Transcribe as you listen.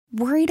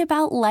Worried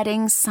about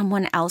letting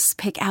someone else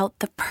pick out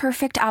the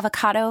perfect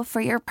avocado for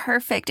your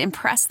perfect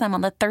impress them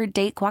on the third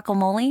date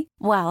guacamole?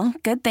 Well,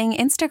 good thing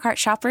Instacart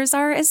shoppers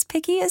are as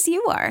picky as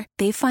you are.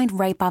 They find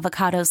ripe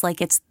avocados like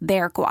it's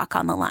their guac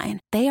on the line.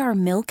 They are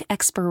milk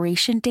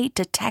expiration date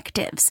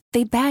detectives.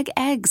 They bag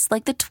eggs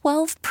like the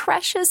 12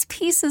 precious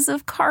pieces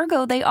of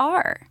cargo they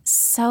are.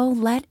 So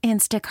let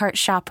Instacart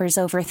shoppers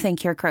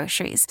overthink your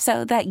groceries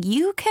so that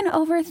you can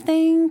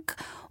overthink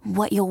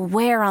what you'll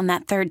wear on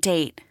that third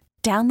date.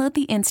 Download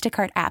the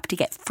Instacart app to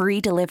get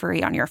free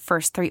delivery on your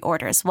first 3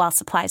 orders while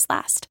supplies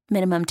last.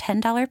 Minimum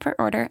 $10 per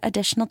order.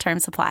 Additional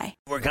terms apply.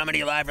 We're coming to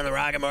you live from the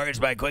Rocket Mortgage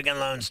by Quicken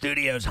Loan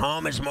Studios.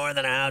 Home is more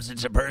than a house.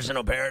 It's a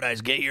personal paradise.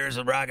 Get yours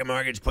with Rocket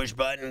Mortgage. Push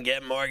button.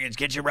 Get mortgage.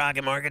 Get your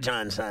Rocket Mortgage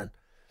on, son.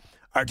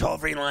 Our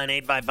toll-free line,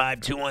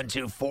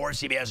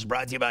 855-212-4CBS, is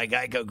brought to you by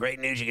Geico. Great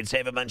news. You can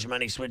save a bunch of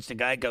money. Switch to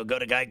Geico. Go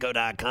to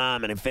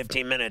geico.com, and in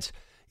 15 minutes,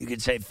 you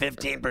can save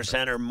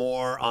 15% or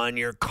more on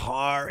your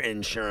car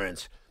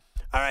insurance.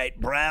 All right,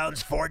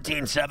 Browns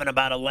 14-7,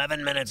 about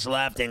 11 minutes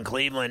left in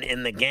Cleveland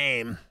in the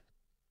game.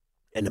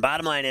 And the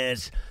bottom line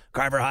is,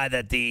 Carver High,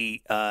 that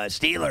the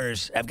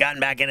Steelers have gotten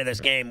back into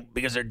this game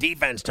because their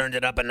defense turned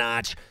it up a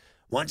notch.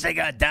 Once they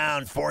got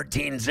down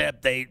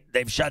 14-zip,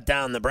 they've shut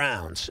down the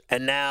Browns.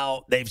 And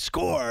now they've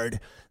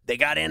scored. They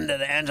got into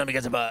the end zone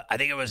because of I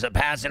think it was a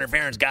pass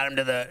interference, got them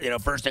to the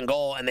first and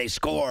goal, and they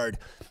scored.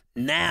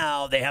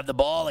 Now they have the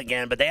ball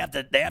again, but they have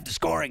to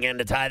score again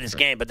to tie this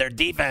game. But their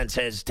defense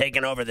has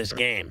taken over this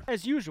game.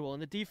 As usual,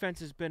 and the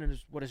defense has been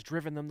what has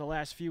driven them the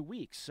last few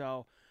weeks.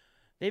 So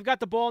they've got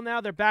the ball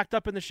now. They're backed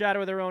up in the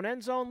shadow of their own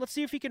end zone. Let's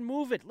see if he can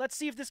move it. Let's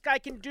see if this guy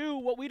can do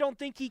what we don't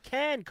think he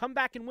can, come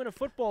back and win a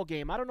football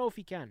game. I don't know if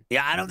he can.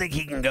 Yeah, I don't think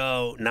he can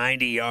go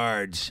 90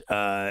 yards,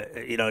 to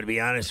be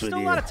honest with you.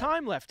 Still a lot of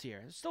time left here.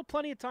 There's still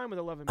plenty of time with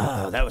 11 minutes.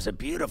 Oh, that was a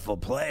beautiful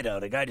play,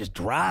 though. The guy just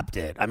dropped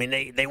it. I mean,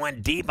 they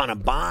went deep on a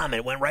bomb.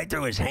 It went right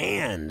through his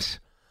hands.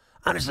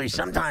 Honestly,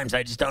 sometimes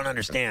I just don't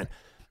understand.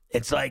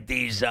 It's like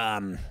these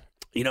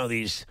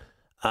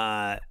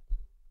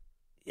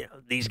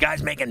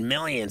guys making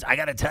millions. I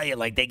got to tell you,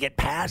 like, they get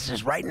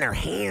passes right in their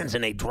hands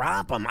and they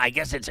drop them. I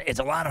guess it's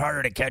a lot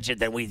harder to catch it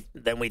than we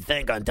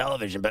think on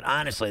television. But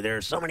honestly, there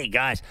are so many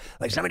guys,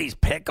 like some of these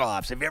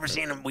pickoffs. Have you ever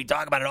seen them? We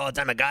talk about it all the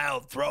time. A guy will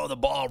throw the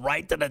ball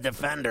right to the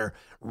defender,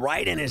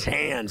 right in his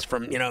hands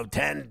from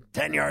 10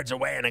 yards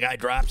away, and a guy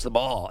drops the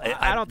ball.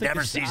 I don't think the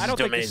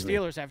me.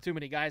 Steelers have too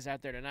many guys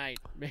out there tonight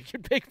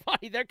making big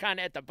money. They're kind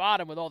of at the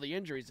bottom with all the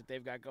injuries that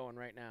they've got going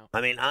right now.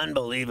 I mean,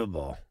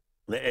 unbelievable.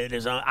 It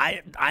is.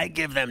 I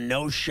give them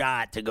no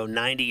shot to go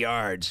 90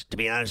 yards, to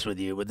be honest with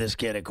you, with this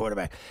kid at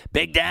quarterback.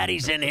 Big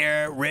Daddy's in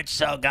here. Rich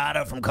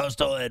Salgado from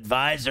Coastal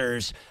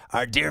Advisors,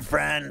 our dear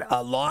friend,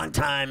 a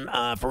longtime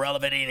for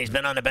Relevity, and he's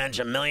been on the bench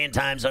a million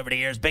times over the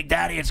years. Big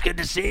Daddy, it's good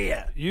to see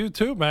you. You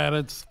too, man.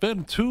 It's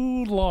been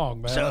too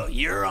long, man. So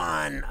you're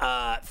on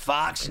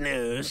Fox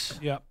News.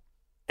 Yep.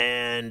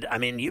 And I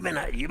mean, you've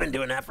been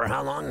doing that for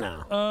how long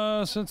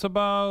now? Since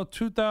about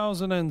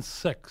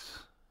 2006.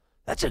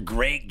 That's a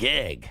great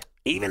gig.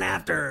 Even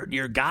after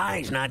your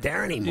guy's not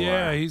there anymore.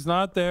 Yeah, he's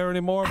not there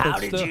anymore. How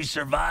did you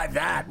survive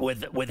that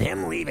with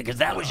him leaving? Because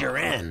that was your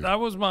end.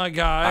 That was my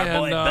guy. Our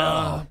boy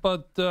Bill.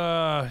 But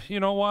you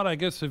know what? I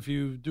guess if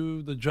you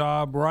do the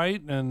job right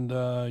and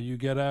you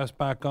get asked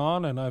back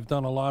on, and I've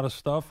done a lot of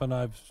stuff, and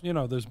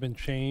there's been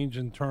change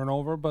and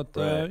turnover, but,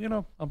 right.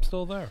 I'm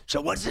still there. So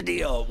what's the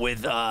deal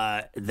with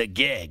the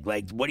gig?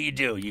 Like, what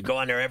do? You go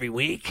on there every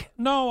week?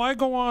 No, I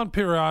go on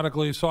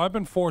periodically. So I've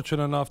been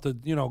fortunate enough to,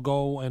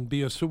 go and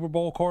be a Super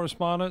Bowl correspondent.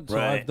 So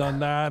right. I've done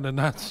that, and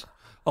that's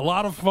a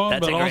lot of fun,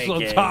 That's but also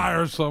gig.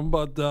 tiresome.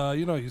 But,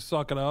 you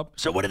suck it up.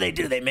 So what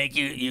do? They make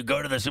you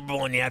go to the Super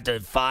Bowl and you have to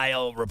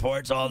file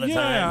reports all the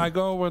time? Yeah, I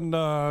go and,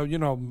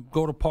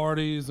 go to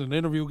parties and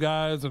interview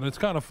guys, and it's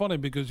kind of funny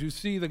because you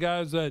see the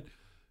guys that,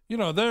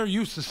 they're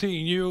used to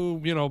seeing you,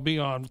 be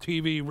on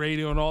TV,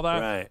 radio, and all that.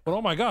 Right. But,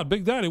 oh, my God,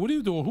 Big Daddy, what are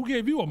you doing? Who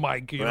gave you a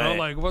mic? You know,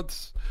 like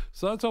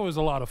so that's always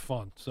a lot of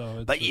fun.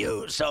 So,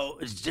 so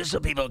just so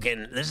people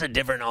can, this is a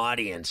different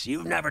audience.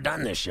 You've never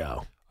done this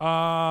show.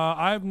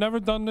 I've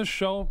never done this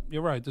show.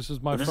 You're right. This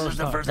is my first time. This is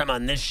the first time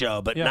on this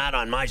show, but not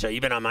on my show.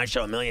 You've been on my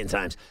show a million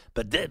times.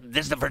 But this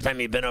is the first time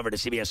you've been over to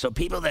CBS. So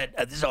people that,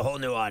 this is a whole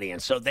new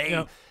audience. So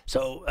they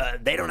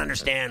don't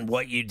understand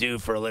what you do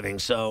for a living.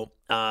 So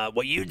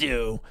what you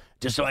do,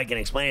 just so I can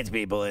explain it to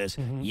people, is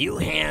you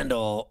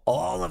handle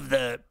all of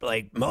the,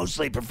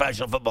 mostly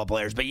professional football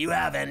players, but you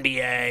have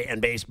NBA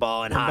and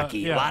baseball and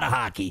hockey, a lot of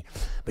hockey.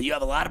 But you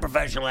have a lot of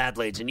professional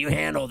athletes, and you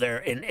handle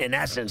in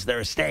essence, their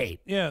estate.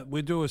 Yeah,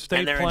 we do estate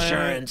and their plan.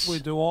 Insurance. We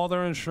do all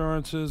their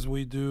insurances.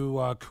 We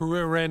do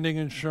career-ending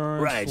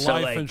insurance,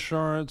 right, life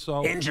insurance.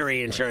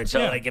 Injury insurance.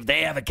 So, if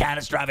they have a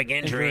catastrophic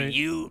injury,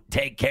 you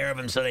take care of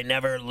them so they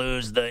never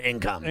lose the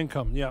income.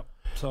 Income, yeah.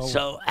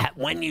 So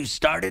when you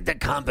started the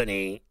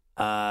company,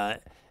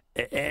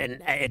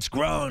 and it's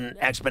grown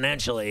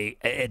exponentially.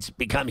 It's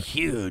become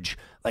huge.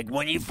 Like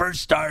when you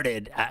first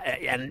started,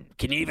 and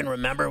can you even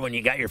remember when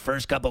you got your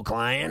first couple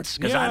clients?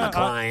 Because I'm a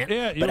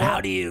client. But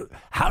how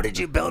did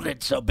you build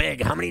it so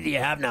big? How many do you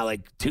have now?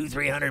 Like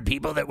 200-300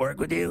 people that work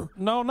with you?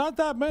 No, not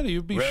that many.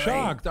 You'd be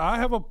shocked.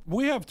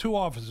 We have 2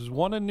 offices,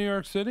 one in New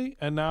York City,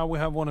 and now we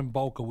have one in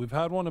Boca. We've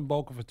had one in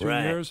Boca for 2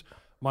 years.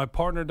 My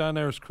partner down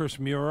there is Chris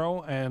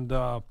Muro, and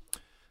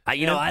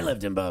I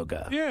lived in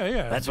Boca.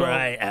 Yeah. That's where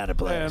I had a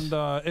place.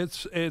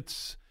 And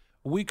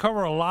we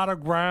cover a lot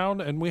of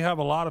ground, and we have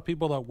a lot of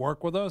people that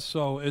work with us.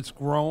 So it's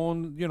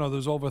grown.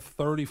 There's over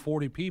 30,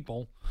 40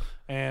 people,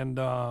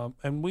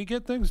 and we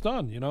get things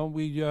done.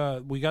 We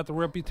got the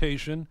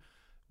reputation,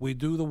 we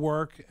do the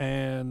work,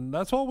 and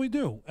that's all we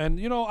do.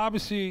 And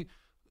obviously,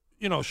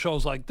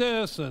 shows like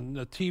this and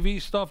the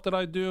TV stuff that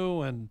I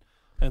do, and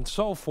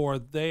so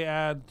forth, they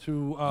add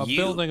to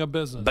building a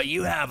business. But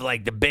you have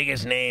like the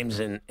biggest names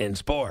in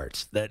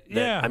sports.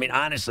 I mean,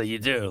 honestly, you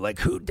do. Like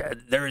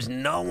there is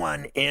no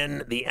one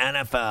in the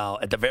NFL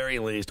at the very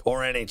least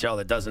or NHL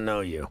that doesn't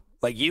know you.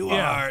 Like you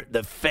are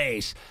the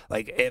face.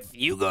 Like if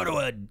you go to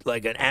an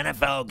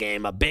NFL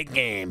game, a big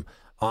game,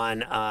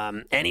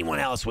 on anyone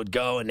else would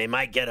go and they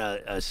might get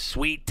a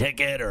suite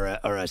ticket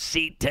or a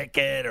seat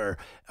ticket or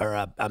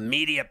a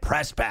media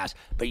press pass,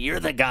 but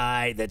you're the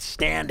guy that's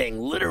standing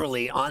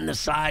literally on the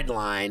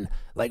sideline,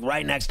 like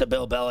right next to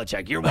Bill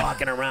Belichick. You're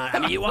walking around. I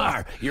mean, you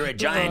are. You're at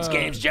Giants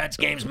games, Jets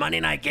games, Monday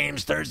night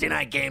games, Thursday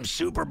night games,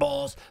 Super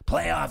Bowls,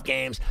 playoff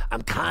games.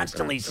 I'm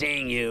constantly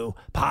seeing you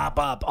pop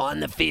up on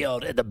the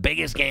field at the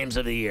biggest games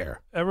of the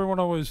year. Everyone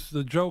always,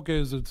 the joke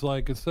is, it's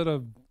like instead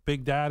of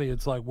Big Daddy,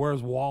 it's like,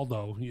 where's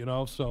Waldo?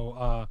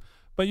 So,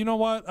 but you know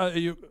what?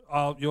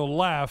 You'll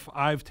laugh.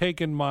 I've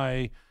taken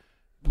my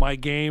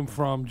game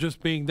from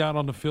just being down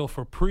on the field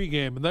for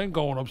pregame and then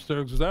going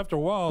upstairs, because after a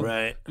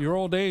while, your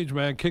old age,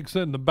 man, kicks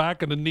in. The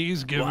back of the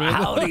knees give in.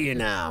 How old are you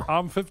now?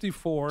 I'm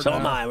 54. So now.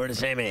 am I. We're the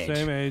same age.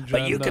 Same age.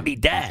 But you could be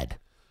dead.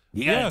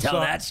 You got to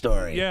tell that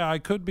story. Yeah, I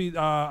could be.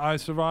 I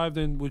survived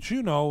in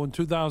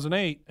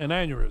 2008, an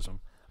aneurysm.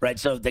 Right,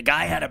 so the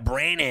guy had a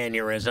brain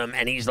aneurysm,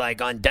 and he's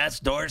like on death's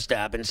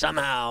doorstep, and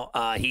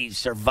somehow he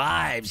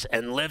survives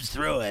and lives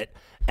through it.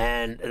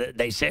 And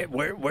they say,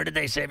 where did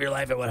they save your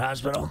life? At what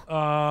hospital?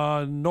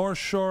 North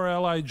Shore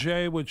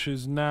LIJ, which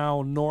is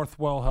now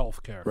Northwell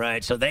Healthcare.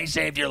 Right, so they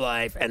saved your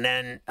life, and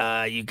then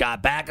you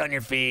got back on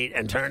your feet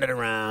and turned it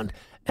around.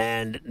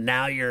 And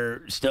now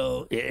you're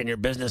still, and your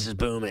business is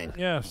booming.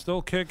 Yeah,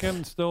 still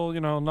kicking, still,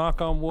 knock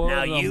on wood.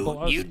 Now,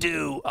 you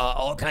do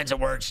all kinds of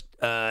works,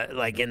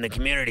 like in the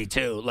community,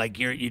 too. Like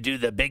you do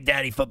the Big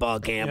Daddy football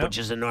camp, which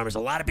is enormous. A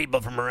lot of people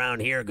from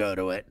around here go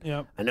to it.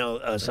 Yep. I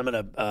know some of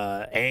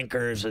the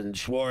anchors and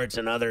Schwartz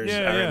and others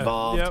are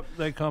involved. Yep,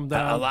 they come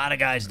down. A lot of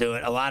guys do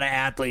it. A lot of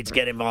athletes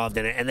get involved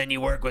in it. And then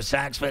you work with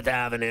Saks Fifth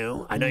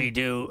Avenue. I know you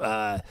do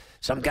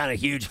some kind of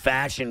huge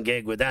fashion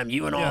gig with them.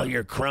 You and all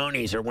your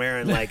cronies are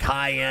wearing like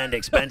high-end,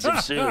 expensive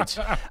suits.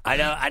 I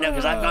know,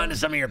 because I've gone to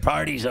some of your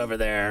parties over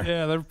there.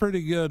 Yeah, they're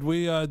pretty good.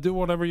 We do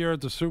one every year at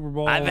the Super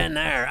Bowl. I've been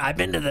there. I've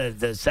been to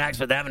the Saks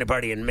Fifth Avenue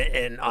party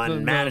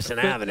on Madison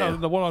Avenue.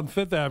 The one on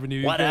Fifth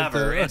Avenue.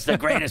 Whatever. It's the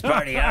greatest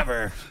party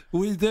ever.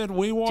 We did.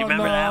 We won. Do you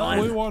remember that one?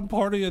 We won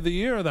Party of the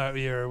Year that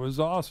year. It was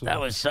awesome. That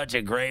was such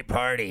a great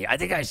party. I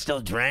think I still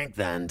drank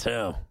then,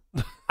 too.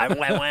 I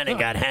went and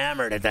got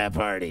hammered at that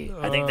party.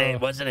 I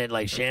think wasn't it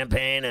like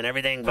champagne and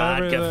everything,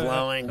 vodka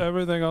flowing?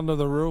 Everything under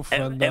the roof.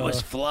 It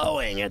was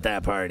flowing at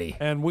that party.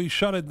 And we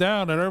shut it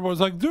down, and everyone's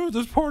like, dude,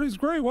 this party's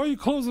great. Why are you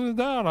closing it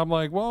down? I'm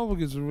like, well,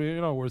 because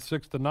we're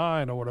 6 to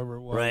 9 or whatever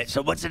it was. Right.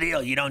 So what's the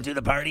deal? You don't do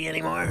the party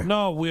anymore?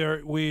 No,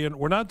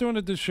 we're not doing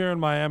it this year in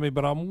Miami,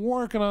 but I'm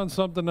working on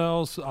something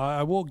else.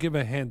 I will give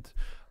a hint.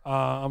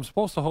 I'm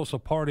supposed to host a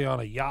party on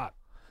a yacht.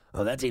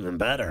 Oh, that's even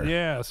better.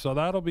 Yeah, so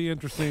that'll be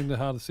interesting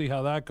to see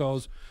how that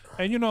goes.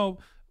 And,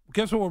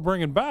 guess what we're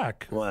bringing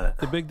back? What?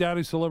 The Big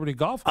Daddy Celebrity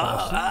Golf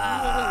Course.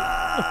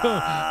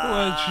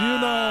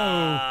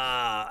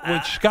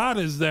 Which Scott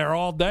is there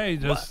all day.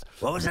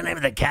 What was the name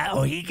of the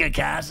Oheka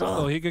Castle?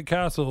 Oheka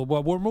Castle.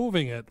 Well, we're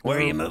moving it. Where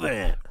are you moving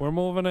it? We're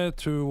moving it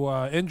to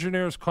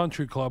Engineers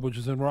Country Club, which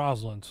is in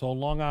Roslyn. So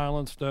Long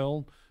Island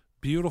still.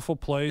 Beautiful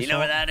place. You know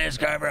where that is,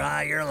 Carver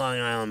High? You're a Long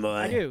Island boy.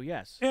 I do,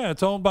 yes. Yeah,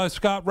 it's owned by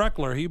Scott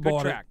Reckler. He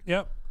bought track. it.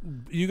 Yep.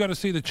 You got to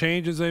see the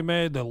changes they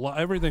made.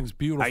 Everything's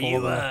beautiful. Are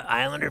you an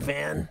Islander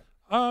fan?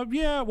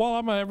 Yeah, well,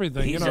 I'm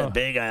everything. He's a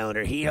big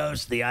Islander. He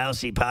hosts the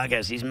ILC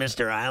podcast. He's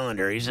Mr.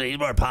 Islander. He's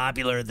more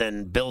popular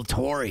than Bill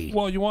Torrey.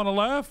 Well, you want to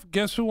laugh?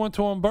 Guess who went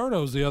to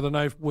Umberto's the other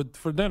night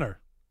for dinner?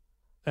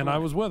 And I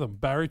was with him,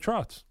 Barry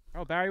Trotz.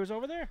 Oh, Barry was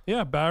over there?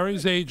 Yeah,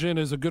 Barry's agent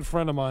is a good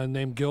friend of mine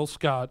named Gil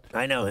Scott.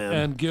 I know him.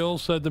 And Gil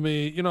said to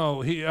me,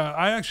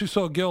 I actually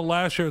saw Gil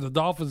last year at the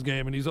Dolphins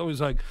game, and he's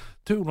always like,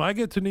 dude, when I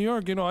get to New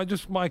York,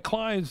 my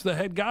client's the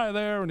head guy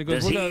there. And he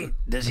goes,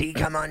 does he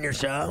come on your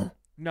show?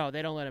 No,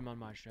 they don't let him on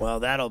my show.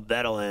 Well,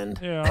 that'll end.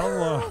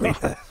 Yeah,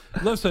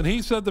 listen,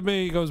 he said to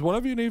me, he goes,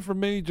 whatever you need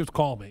from me, just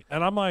call me.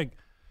 And I'm like,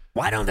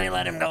 Why don't they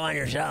let him go on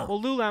your show?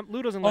 Well, Lou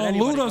doesn't let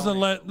anybody Lou doesn't go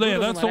let. Lou Yeah,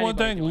 doesn't that's let the one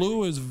anybody thing. do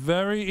Lou is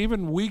very.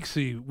 Even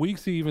Weeksy.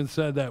 Weeksy even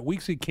said that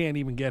Weeksy can't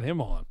even get him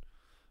on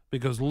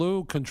because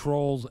Lou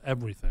controls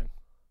everything.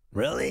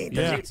 Really?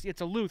 Yeah.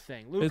 It's a Lou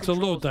thing. Lou It's a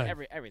Lou controls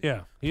thing. Everything.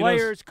 Yeah, he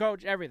Players,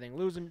 coach, everything.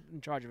 Lou's in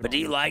charge of it. But do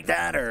you like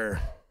that, or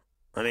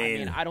I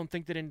mean, I don't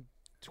think that in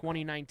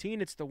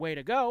 2019 it's the way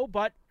to go,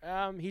 but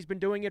he's been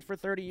doing it for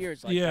 30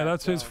 years. Like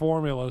that's his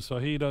formula. So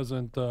he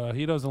doesn't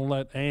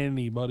let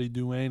anybody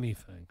do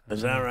anything.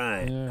 Is that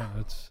right? Yeah,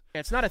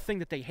 it's not a thing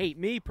that they hate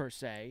me per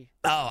se.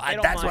 Oh,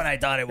 that's what I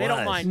thought it was. They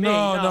don't mind me.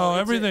 No,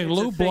 it's everything. it's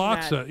Lou thing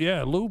blocks that, it.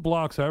 Yeah, Lou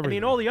blocks everything. I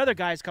mean, all the other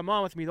guys come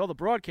on with me. All the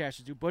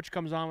broadcasters do. Butch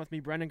comes on with me.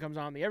 Brendan comes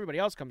on with me. Everybody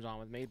else comes on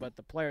with me. But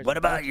the players. What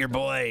about your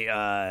boy?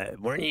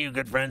 Weren't you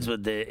good friends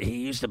with he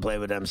used to play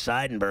with them,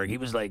 Seidenberg. He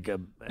was like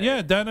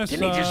Dennis.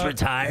 Didn't he just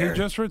retire? He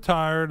just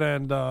retired,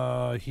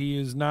 and he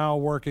is now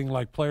working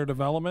like player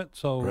development.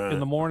 So in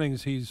the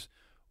mornings, he's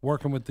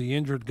working with the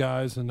injured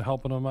guys and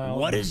helping them out.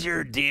 What is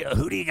your deal?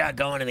 Who do you got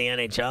going in the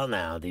NHL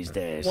now these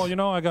days? Well,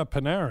 I got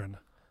Panarin.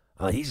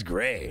 Oh, he's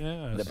great.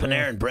 Yeah, the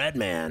Panarin bread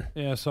man.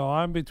 Yeah, so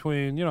I'm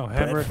between,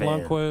 Henrik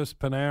fan. Lundqvist,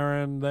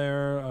 Panarin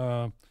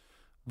there,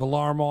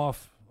 Varlamov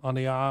on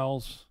the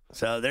Isles.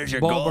 So there's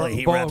your goalie.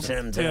 He reps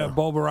him, too. Yeah,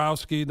 Bo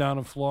Borowski down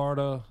in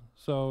Florida.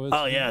 So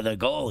it's, the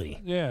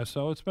goalie. Yeah,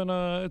 so it's been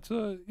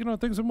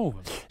things are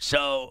moving.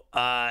 So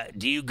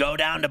do you go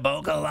down to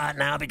Boca a lot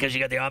now because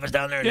you got the office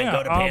down there and then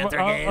go to Panther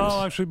games?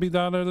 I'll actually be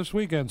down there this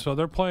weekend. So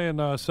they're playing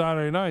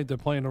Saturday night. They're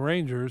playing the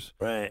Rangers.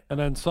 Right. And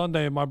then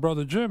Sunday, my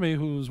brother Jimmy,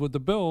 who's with the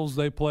Bills,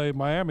 they play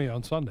Miami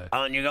on Sunday.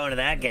 Oh, and you're going to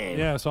that game?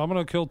 Yeah, so I'm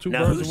going to kill two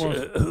now, birds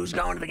with one. Who's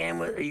going to the game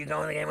with? Are you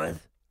going to the game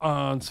with?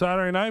 On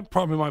Saturday night,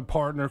 probably my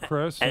partner,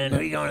 Chris. And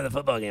who are you going to the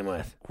football game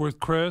with? With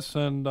Chris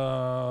and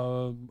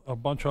a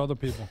bunch of other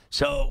people.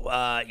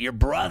 So your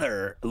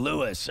brother,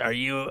 Lewis, are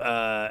you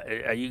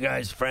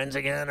guys friends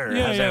again? Or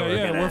how's that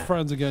working we're out?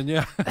 friends again,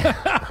 yeah.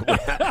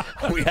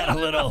 we had a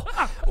little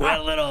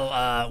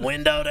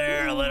window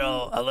there, a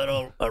little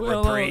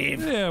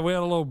reprieve. We had a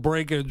little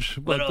breakage,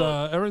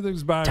 but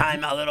everything's back.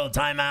 A little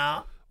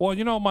timeout. Well,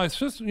 my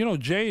sister,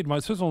 Jade, my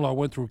sister-in-law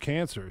went through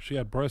cancer. She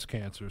had breast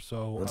cancer,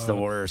 so that's the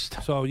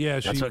worst. So yeah,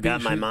 that's what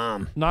got my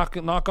mom.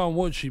 Knock on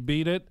wood, she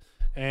beat it.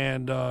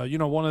 And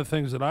one of the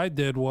things that I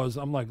did was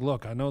I'm like,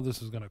 look, I know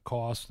this is going to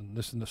cost and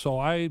this and this. So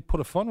I put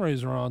a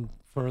fundraiser on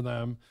for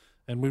them,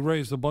 and we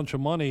raised a bunch of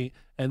money,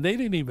 and they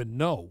didn't even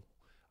know.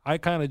 I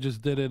kind of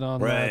just did it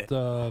on that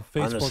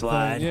Facebook on the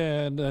slide. thing,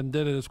 yeah, and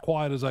did it as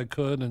quiet as I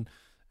could, and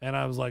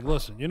I was like,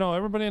 listen,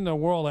 everybody in the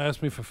world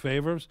asked me for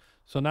favors.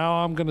 So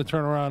now I'm going to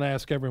turn around and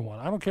ask everyone.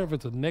 I don't care if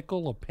it's a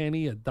nickel, a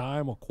penny, a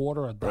dime, a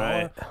quarter, a dollar.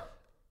 Right.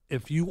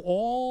 If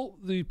all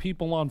the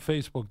people on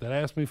Facebook that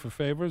ask me for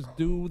favors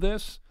do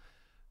this,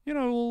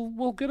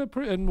 we'll get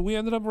and we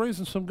ended up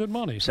raising some good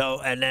money.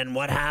 So, and then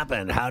what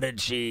happened? How did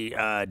she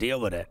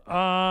deal with it?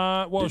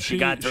 Well, she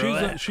got through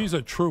it? She's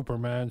a trooper,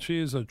 man. She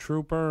is a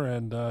trooper,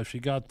 and she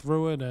got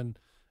through it, and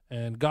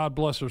God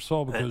bless her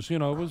soul because it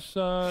was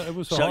a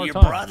hard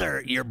time. So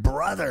your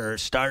brother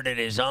started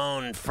his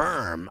own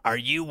firm. Are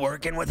you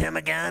working with him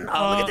again?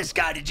 Oh, look at this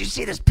guy! Did you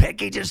see this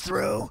pick he just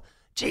threw?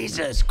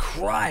 Jesus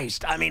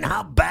Christ! I mean,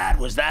 how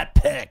bad was that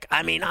pick?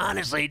 I mean,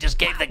 honestly, he just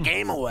gave the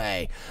game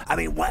away. I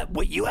mean,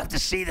 what you have to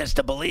see this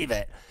to believe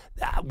it.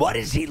 What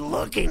is he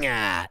looking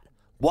at?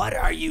 What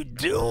are you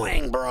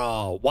doing,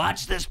 bro?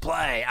 Watch this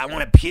play. I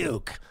want to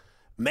puke.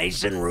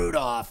 Mason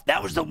Rudolph,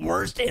 that was the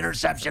worst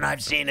interception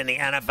I've seen in the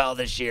NFL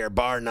this year,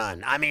 bar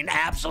none. I mean,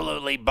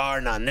 absolutely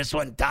bar none. This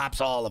one tops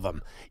all of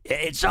them.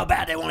 It's so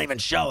bad they won't even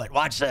show it.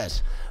 Watch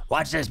this.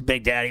 Watch this,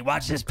 Big Daddy.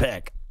 Watch this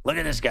pick. Look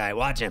at this guy.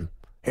 Watch him.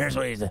 Here's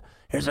what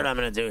I'm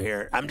going to do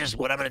here.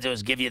 What I'm going to do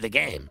is give you the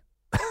game.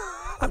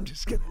 I'm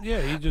just kidding. Yeah,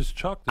 he just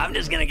chucked it. I'm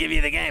just going to give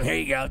you the game. Here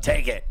you go.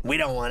 Take it. We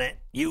don't want it.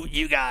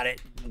 You got it.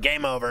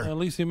 Game over. At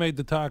least he made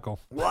the tackle.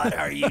 What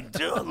are you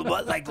doing?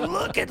 Look at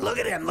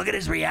him. Look at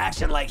his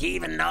reaction. Like he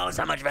even knows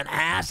how much of an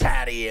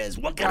asshat he is.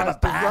 What kind of a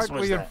pass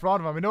was that? In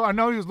front of him. I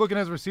know he was looking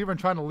at his receiver and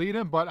trying to lead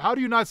him, but how do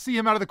you not see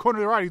him out of the corner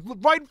of the right? He's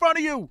right in front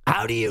of you.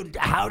 How do you?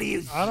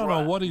 I don't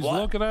know what he's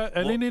looking at,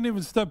 and he didn't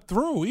even step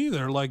through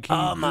either.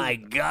 Oh my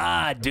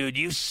God, dude,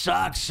 you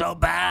suck so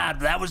bad.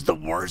 That was the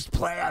worst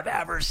play I've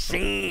ever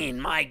seen.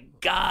 My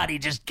God, he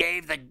just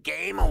gave the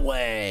game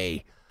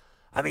away.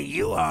 I mean,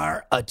 you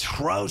are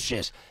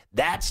atrocious.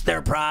 That's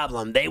their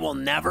problem. They will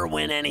never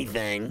win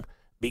anything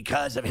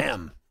because of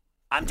him.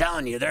 I'm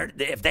telling you,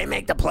 if they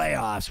make the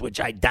playoffs, which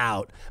I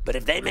doubt, but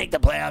if they make the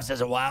playoffs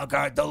as a wild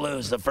card, they'll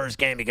lose the first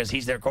game because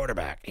he's their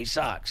quarterback. He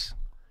sucks.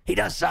 He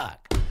does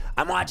suck.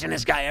 I'm watching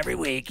this guy every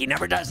week. He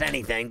never does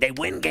anything. They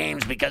win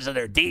games because of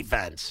their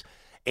defense.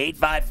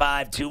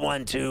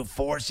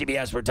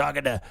 855-212-4CBS. We're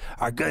talking to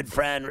our good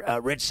friend,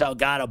 Rich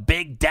Salgado,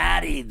 Big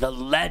Daddy, the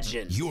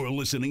legend. You're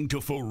listening to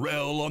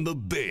Pharrell on the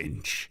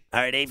Bench. All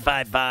right,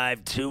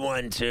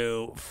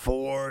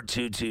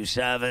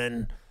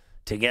 855-212-4227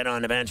 to get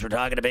on the bench. We're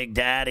talking to Big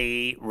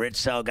Daddy. Rich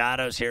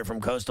Salgado's here from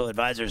Coastal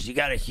Advisors. You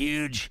got a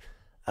huge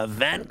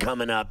event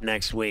coming up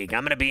next week.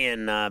 I'm going to be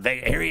in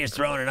Vegas. Here he is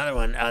throwing another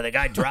one. The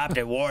guy dropped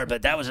at Ward,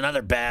 but that was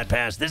another bad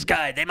pass. This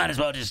guy, they might as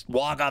well just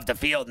walk off the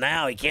field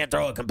now. He can't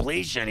throw a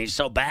completion. He's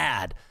so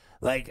bad.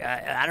 Like,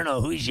 I don't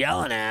know who he's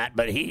yelling at,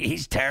 but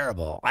he's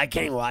terrible. I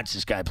can't even watch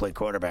this guy play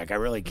quarterback. I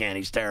really can't.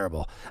 He's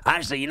terrible.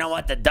 Honestly, you know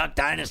what? The Duck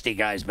Dynasty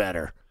guy's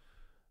better.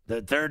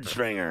 The third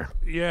stringer.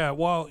 Yeah,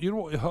 well, you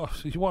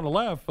want to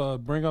laugh,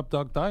 bring up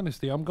Duck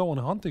Dynasty. I'm going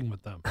hunting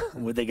with them.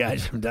 With the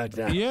guys from Duck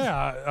Dynasty.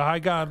 Yeah, I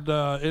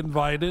got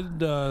invited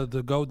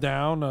to go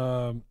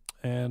down,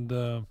 and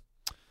I'm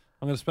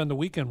going to spend the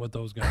weekend with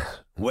those guys.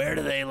 Where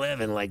do they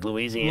live? In, like,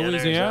 Louisiana?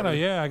 Louisiana,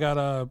 yeah. I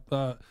got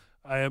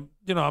I'm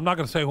not going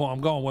to say who I'm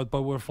going with,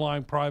 but we're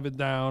flying private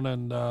down,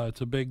 and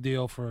it's a big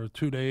deal for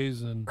 2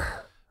 days, and...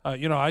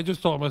 I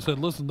just told him, I said,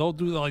 listen, don't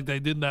do that like they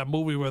did in that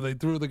movie where they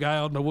threw the guy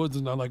out in the woods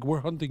and I'm like,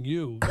 we're hunting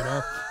you,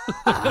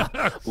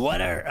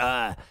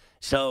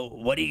 So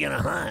what are you going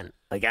to hunt?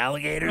 Like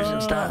alligators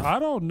and stuff? I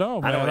don't know,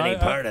 man. I don't want any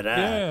part of that.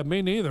 Yeah,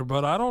 me neither,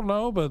 but I don't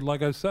know. But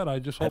like I said, I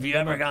just hope. Have you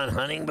ever gone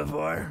hunting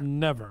before?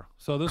 Never.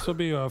 So this will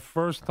be a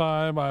first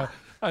time.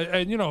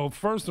 And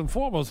first and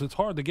foremost, it's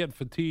hard to get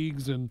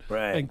fatigues and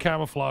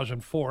camouflage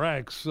and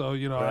 4X. So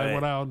I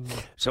went out.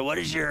 So what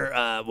is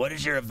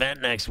your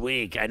event next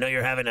week? I know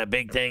you're having a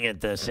big thing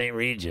at the St.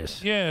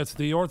 Regis. Yeah, it's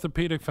the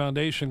Orthopedic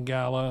Foundation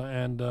Gala,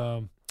 and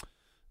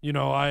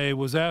I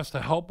was asked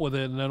to help with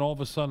it, and then all of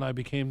a sudden I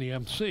became the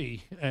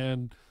MC,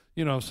 and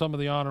some of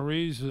the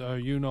honorees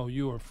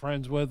you are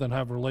friends with and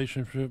have a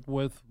relationship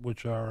with,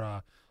 which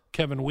are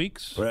Kevin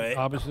Weeks,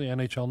 obviously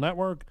NHL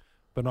Network.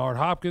 Bernard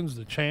Hopkins,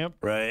 the champ.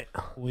 Right.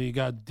 We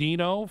got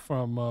Dino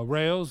from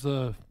Rails,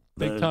 the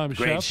big-time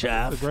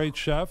chef. The great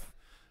chef.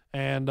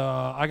 And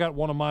I got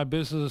one of my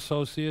business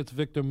associates,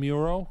 Victor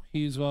Muro.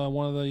 He's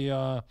one of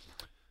the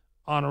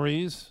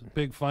honorees,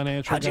 big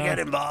financial How'd you get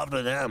involved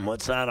with them?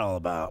 What's that all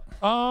about?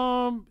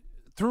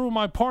 Through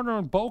my partner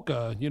in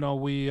Boca.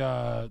 We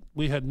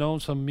had known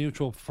some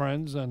mutual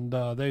friends, and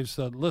they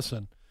said,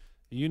 listen,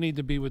 you need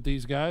to be with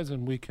these guys,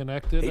 and we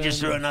connected. He just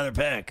threw another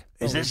pick.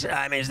 Is this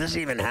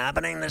even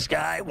happening, this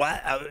guy?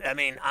 What? I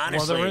mean,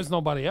 honestly. Well, there is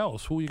nobody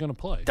else. Who are you going to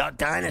play? Duck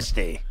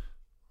Dynasty.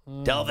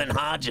 Delvin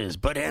Hodges.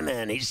 Put him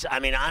in.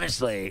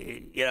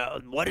 Honestly,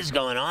 what is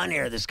going on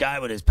here? This guy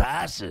with his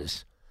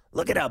passes.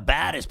 Look at how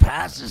bad his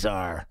passes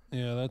are.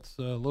 Yeah, that's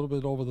a little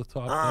bit over the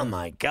top. Oh,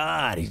 my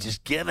God. He's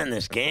just giving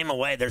this game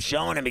away. They're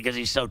showing him because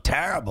he's so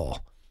terrible.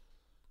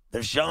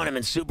 They're showing him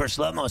in super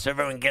slow-mo so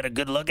everyone can get a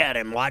good look at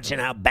him, watching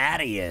how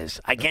bad he is.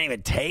 I can't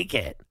even take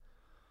it.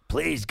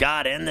 Please,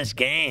 God, end this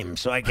game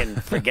so I can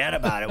forget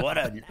about it. What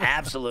an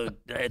absolute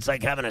 – it's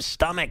like having a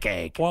stomach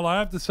ache. Well, I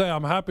have to say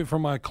I'm happy for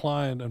my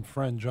client and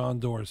friend John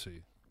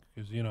Dorsey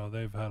because,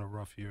 they've had a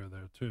rough year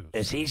there too.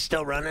 Is he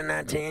still running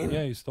that team?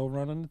 Yeah, he's still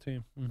running the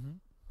team. Mm-hmm.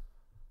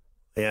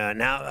 Yeah,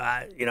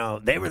 now,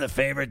 they were the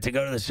favorite to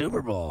go to the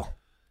Super Bowl.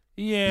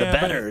 Yeah, the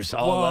bettors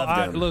all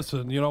loved him.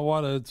 Listen, you know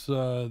what? It's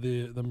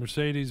the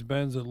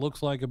Mercedes-Benz. It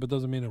looks like it, but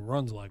doesn't mean it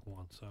runs like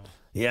one. So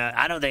yeah,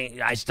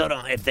 I still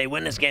don't. If they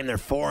win this game, they're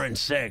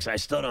 4-6. I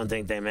still don't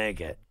think they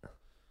make it.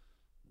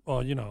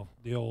 Well,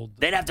 the old.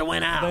 They'd have to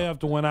win out. They have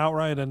to win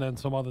outright, and then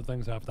some other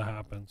things have to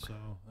happen. So.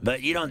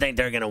 But you don't think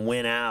they're going to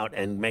win out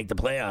and make the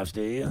playoffs,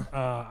 do you?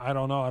 I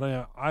don't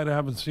know. I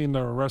haven't seen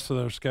the rest of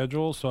their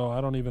schedule, so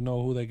I don't even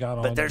know who they got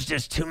on. But there's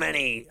just too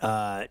many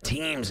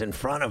teams in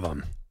front of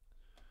them.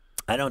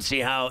 I don't see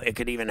how it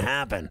could even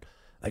happen.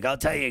 Like, I'll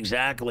tell you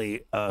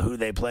exactly who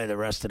they play the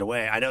rest of the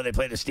way. I know they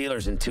play the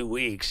Steelers in 2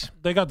 weeks.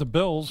 They got the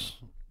Bills.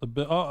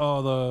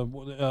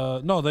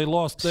 No, they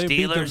lost. They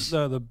Steelers.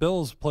 Beat the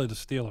Bills played the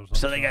Steelers.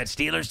 So they got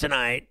Steelers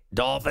tonight,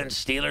 Dolphins,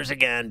 Steelers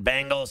again,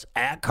 Bengals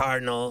at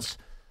Cardinals,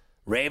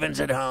 Ravens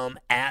at home,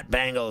 at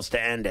Bengals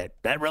to end it.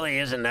 That really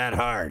isn't that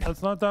hard.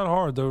 That's not that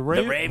hard. The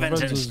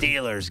Ravens and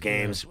Steelers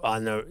games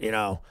on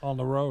the on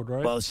the road,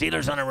 right? Well,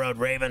 Steelers on the road,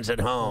 Ravens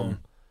at home.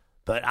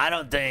 But I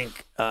don't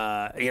think,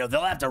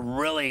 they'll have to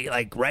really,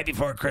 like, right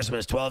before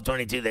Christmas,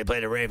 12/22, they play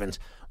the Ravens.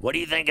 What do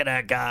you think of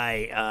that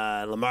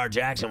guy, Lamar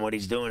Jackson, what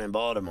he's doing in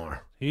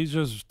Baltimore? He's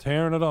just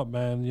tearing it up,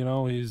 man.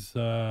 He's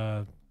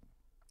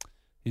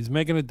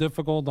making it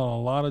difficult on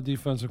a lot of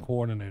defensive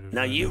coordinators.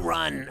 Now,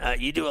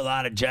 you do a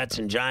lot of Jets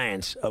and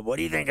Giants. What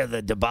do you think of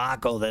the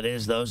debacle that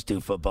is those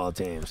two football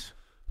teams?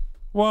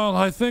 Well,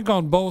 I think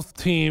on both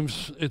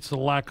teams, it's a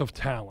lack of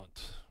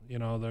talent.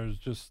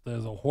 There's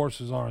the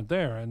horses aren't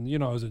there. And,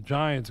 as a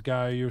Giants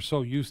guy, you're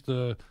so used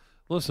to,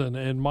 listen,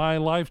 in my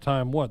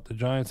lifetime, the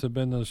Giants have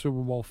been to the Super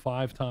Bowl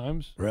 5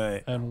 times.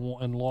 Right.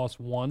 And lost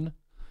 1.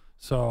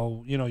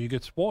 So, you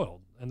get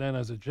spoiled. And then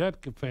as a Jet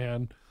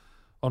fan,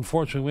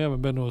 unfortunately, we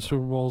haven't been to a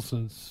Super Bowl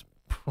since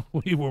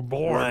we were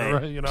born,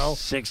 right?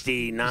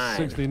 69.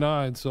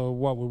 69. So,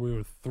 we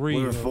were 3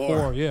 we were or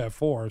 4. Yeah,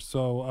 4.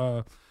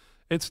 So,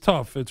 it's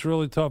tough. It's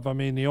really tough. I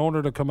mean, the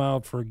owner to come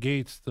out for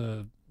Gates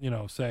to –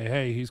 say,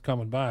 hey, he's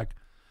coming back.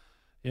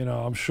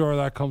 I'm sure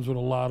that comes with a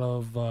lot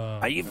of.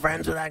 Are you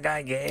friends with that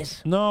guy,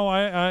 Gase? No,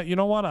 I you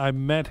know what? I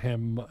met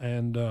him,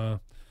 and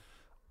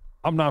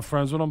I'm not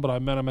friends with him, but I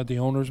met him at the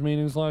owners'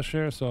 meetings last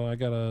year, so I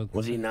got a.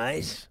 Was he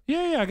nice?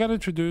 Yeah, I got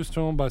introduced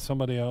to him by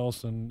somebody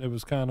else, and it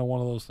was kind of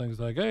one of those things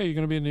like, hey, you're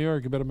going to be in New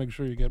York, you better make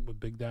sure you get with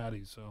Big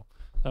Daddy. So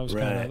that was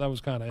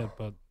kind of it,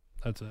 but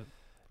that's it.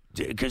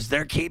 Because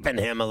they're keeping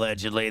him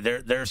allegedly.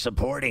 They're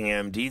supporting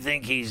him. Do you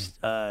think he's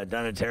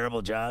done a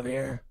terrible job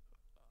here?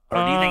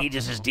 Or do you think he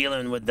just is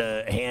dealing with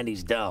the hand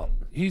he's dealt?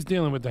 He's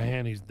dealing with the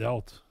hand he's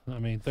dealt. I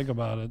mean, think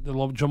about it.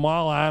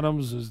 Jamal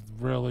Adams is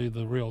really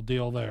the real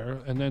deal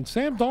there. And then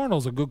Sam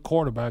Darnold's a good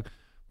quarterback.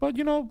 But,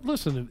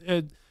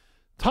 listen,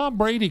 Tom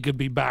Brady could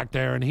be back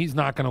there, and he's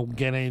not going to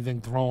get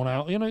anything thrown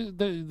out.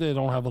 They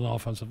don't have an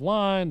offensive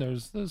line.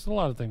 There's a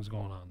lot of things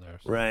going on there.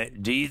 So.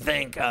 Right. Do you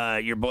think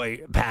your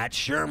boy Pat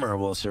Shurmur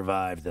will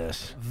survive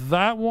this?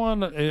 That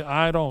one,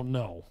 I don't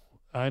know.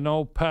 I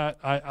know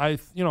Pat.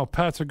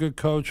 Pat's a good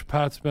coach.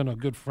 Pat's been a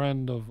good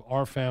friend of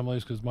our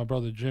families because my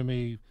brother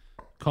Jimmy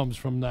comes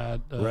from that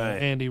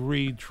Andy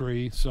Reid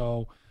tree.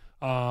 So,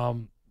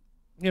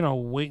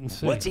 wait and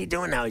see. What's he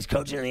doing now? He's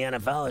coaching in the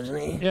NFL, isn't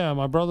he? Yeah,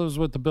 my brother's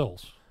with the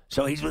Bills.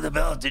 So he's with the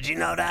Bills. Did you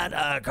know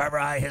that Carver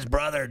High? His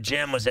brother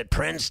Jim was at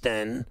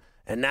Princeton,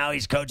 and now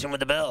he's coaching with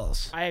the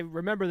Bills. I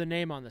remember the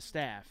name on the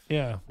staff.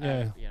 Yeah.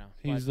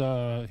 He's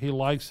he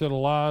likes it a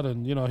lot,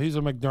 and he's a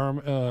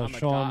McDermott,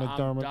 Sean McDermott.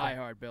 I'm a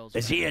diehard Bills.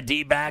 Is he a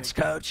D-backs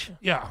coach?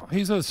 Yeah,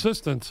 he's an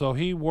assistant, so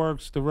he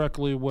works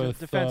directly with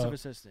defensive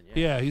assistant.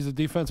 Yeah, he's a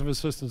defensive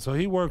assistant, so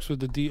he works with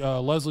the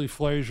Leslie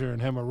Frazier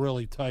and him are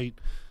really tight.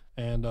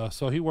 And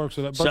so he works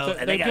with it.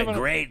 But they got a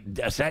great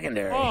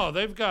secondary. Oh,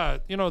 they've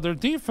got, their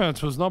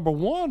defense was number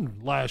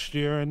 1 last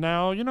year, and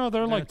now,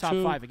 they're like top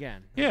 5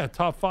 again. Yeah,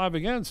 top 5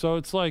 again. So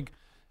it's like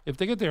if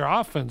they get their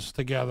offense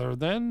together,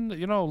 then,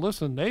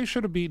 listen, they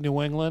should have beat New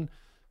England.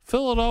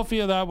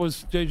 Philadelphia,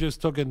 they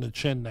just took it in the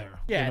chin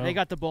there. Yeah, they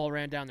got the ball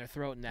ran down their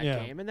throat in that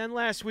game. And then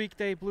last week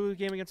they blew the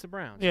game against the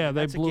Browns. Yeah,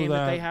 That's they blew a game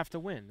that. they have to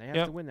win. They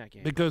have to win that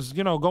game. Because,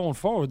 going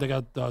forward, they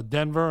got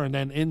Denver and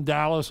then in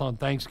Dallas on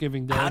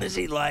Thanksgiving Day. How does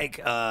he like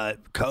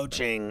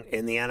coaching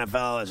in the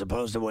NFL as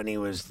opposed to when he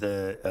was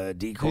the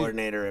D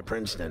coordinator at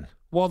Princeton?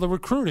 Well, the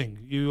recruiting.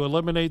 You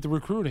eliminate the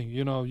recruiting.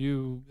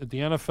 At the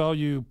NFL,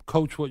 you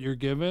coach what you're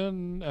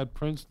given. At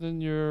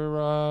Princeton,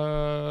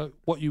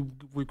 what you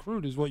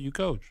recruit is what you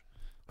coach.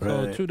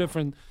 So Right. two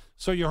different.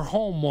 So you're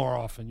home more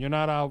often. You're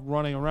not out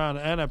running around.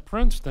 And at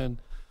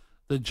Princeton,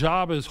 the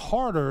job is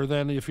harder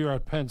than if you're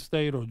at Penn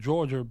State or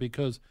Georgia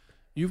because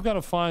you've got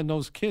to find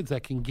those kids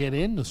that can get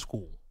into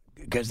school.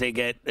 Because they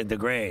get the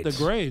grades.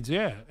 The grades,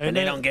 yeah. And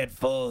they don't get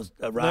full rides.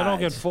 They don't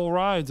get full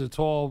rides. It's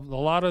all a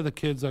lot of the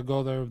kids that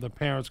go there, the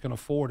parents can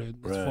afford it.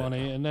 It's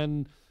funny. And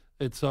then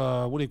it's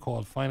what do you call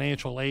it?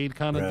 Financial aid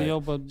kind of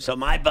deal. But so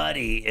my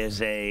buddy is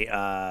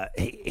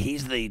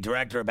he's the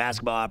director of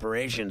basketball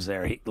operations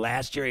there.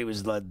 Last year he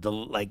was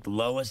the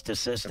lowest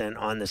assistant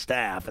on the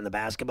staff and the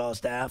basketball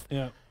staff.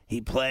 Yeah. He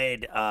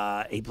played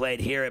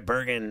here at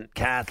Bergen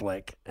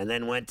Catholic and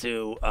then went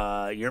to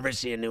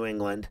University of New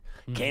England.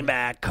 Came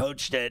back,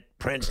 coached at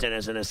Princeton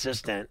as an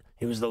assistant.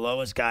 He was the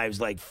lowest guy. He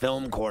was like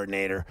film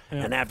coordinator.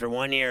 Yeah. And after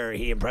 1 year,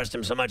 he impressed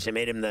him so much they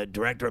made him the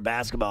director of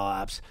basketball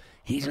ops.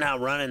 He's now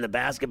running the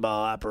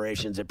basketball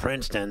operations at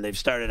Princeton. They've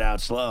started out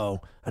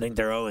slow. I think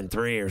they're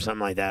 0-3 or something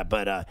like that.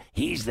 But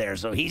he's there,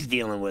 so he's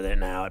dealing with it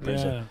now at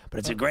Princeton. Yeah. But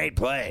it's a great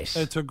place.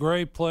 It's a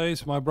great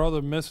place. My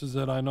brother misses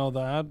it. I know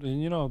that,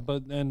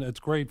 and and it's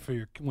great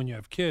for when you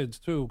have kids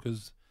too,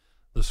 because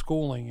the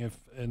schooling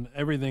and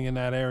everything in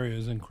that area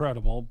is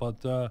incredible.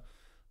 But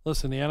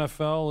listen, the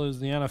NFL is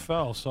the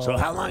NFL. So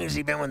how long has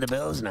he been with the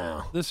Bills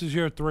now? This is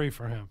year 3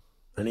 for him.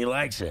 And he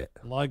likes it.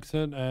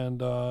 And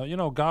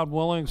God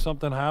willing,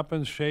 something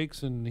happens,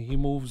 shakes, and he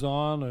moves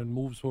on and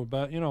moves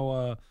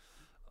to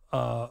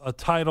a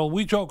title.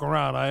 We joke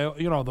around.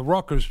 The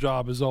Rutgers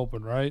job is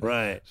open, right?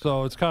 Right.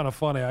 So it's kind of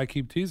funny. I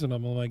keep teasing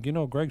him. I'm like,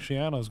 Greg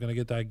Schiano is going to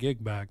get that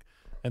gig back,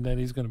 and then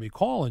he's going to be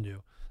calling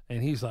you.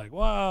 And he's like,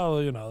 well,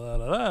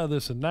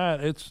 this and that.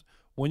 It's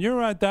when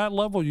you're at that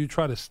level, you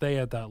try to stay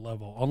at that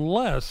level,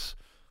 unless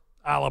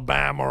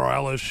Alabama or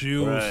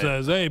LSU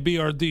says, hey, be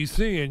our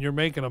DC, and you're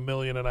making $1.5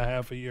 million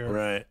a year.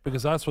 Right.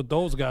 Because that's what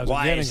those guys are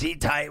Why getting. is he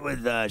tight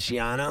with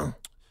Schiano?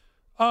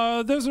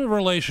 There's a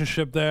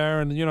relationship there,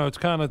 and, it's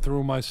kind of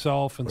through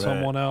myself and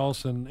someone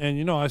else.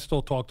 And I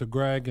still talk to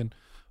Greg, and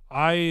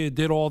I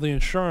did all the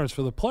insurance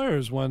for the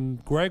players when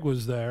Greg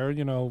was there.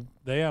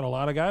 They had a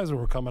lot of guys that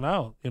were coming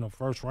out,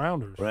 first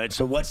rounders. Right.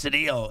 So what's the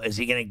deal? Is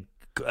he going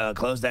to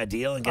close that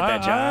deal and get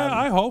that job?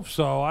 I hope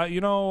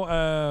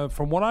so.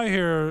 From what I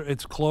hear,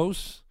 it's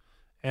close,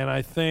 and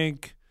I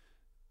think,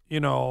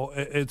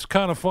 it's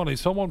kind of funny.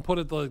 Someone put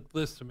it like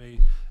this to me: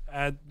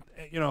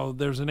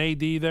 there's an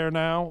AD there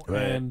now,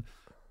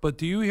 but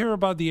do you hear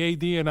about the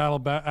AD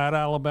at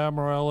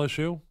Alabama or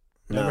LSU?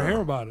 Never hear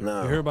about it.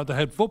 No. You hear about the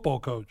head football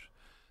coach.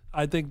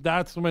 I think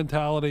that's the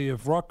mentality.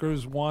 If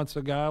Rutgers wants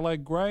a guy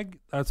like Greg,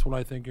 that's what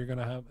I think you're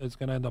gonna have. It's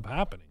gonna end up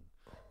happening.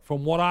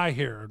 From what I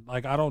hear,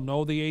 I don't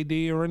know the AD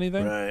or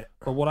anything,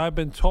 but what I've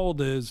been told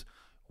is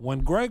when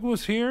Greg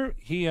was here,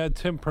 he had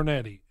Tim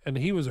Pernetti, and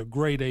he was a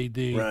great AD,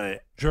 Right.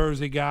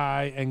 Jersey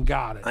guy, and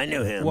got it. I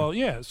knew him. Well,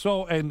 yeah.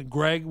 So, and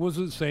Greg was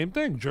the same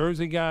thing,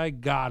 Jersey guy,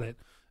 got it.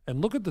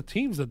 And look at the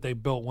teams that they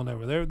built when they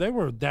were there. They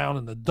were down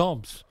in the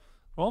dumps.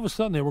 All of a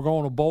sudden, they were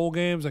going to bowl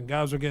games, and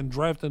guys were getting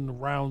drafted in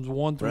rounds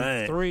 1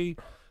 through 3.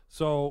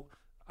 So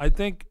I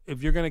think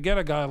if you're going to get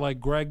a guy like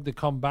Greg to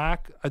come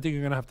back, I think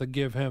you're going to have to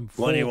give him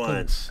what he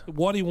wants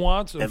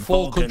and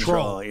full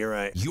control. You're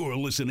right. You're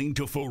listening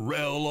to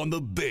Pharrell on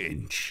the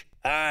Bench.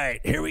 All right,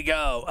 here we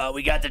go.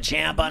 We got the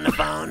champ on the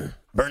phone.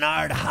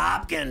 Bernard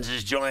Hopkins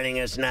is joining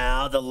us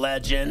now, the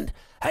legend.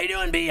 How you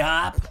doing,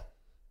 B-Hop?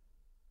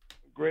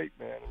 Great,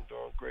 man. I'm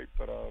doing great,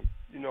 but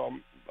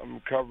I'm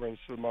recovering,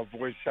 so my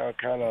voice sounds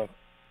kind of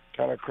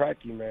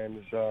cracky,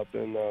 man. I've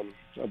been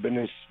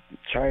in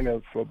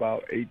China for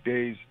about 8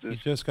 days. You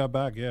just got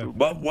back, yeah.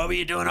 What were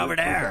you doing over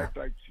there?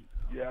 I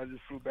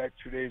just flew back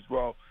 2 days.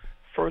 Well,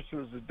 first it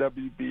was the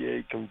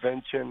WBA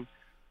convention,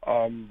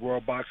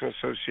 World Boxing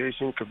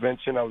Association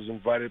convention. I was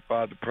invited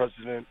by the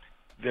president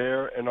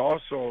there, and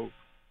also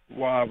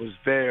while I was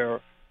there,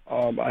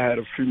 I had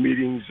a few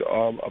meetings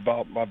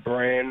about my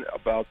brand,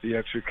 about the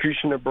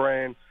Executioner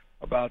brand,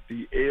 about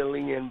the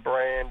Alien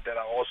brand that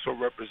I also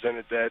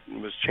represented that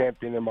and was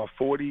champion in my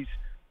 40s.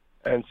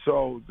 And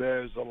so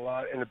there's a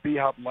lot in the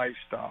B-Hop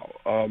lifestyle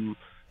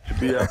to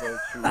be able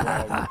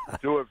to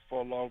do it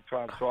for a long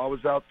time. So I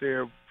was out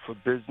there for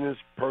business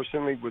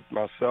personally with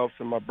myself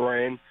and my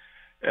brand,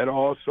 and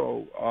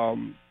also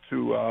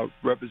to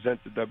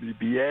represent the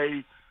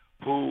WBA,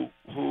 who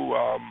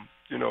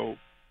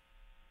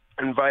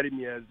invited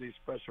me as a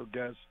special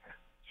guest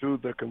to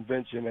the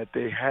convention that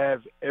they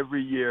have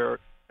every year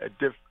at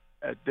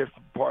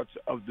different parts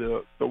of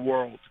the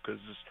world, because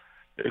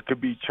it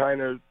could be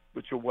China,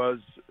 which it was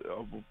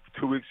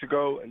 2 weeks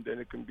ago, and then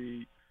it can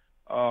be,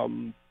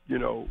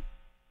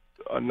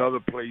 another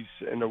place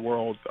in the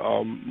world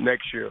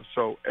next year.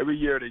 So every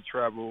year they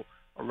travel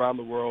around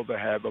the world to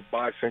have a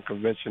boxing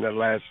convention that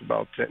lasts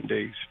about 10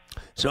 days.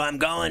 So I'm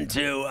going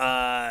to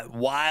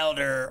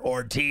Wilder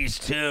Ortiz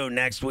 2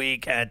 next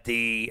week at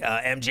the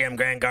MGM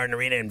Grand Garden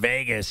Arena in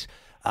Vegas.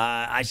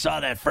 I saw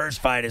that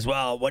first fight as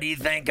well. What do you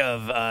think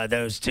of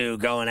those two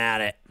going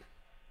at it?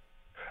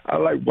 I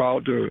like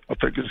Wilder. I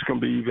think it's going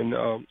to be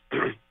even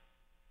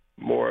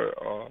more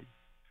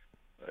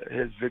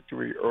his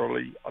victory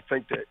early. I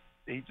think that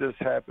he just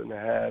happened to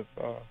have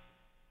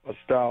a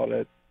style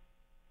that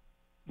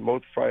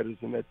most fighters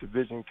in that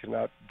division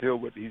cannot deal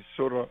with. He's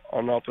sort of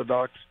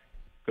unorthodox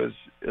because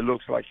it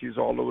looks like he's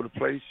all over the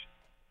place,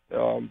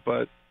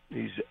 but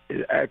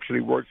it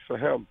actually works for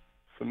him.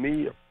 For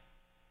me, it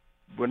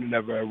would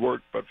never have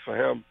worked, but for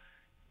him,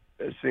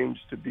 it seems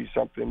to be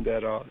something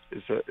that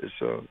is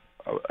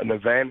an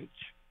advantage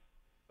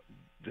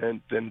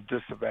than a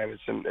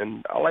disadvantage.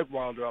 And I like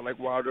Wilder. I like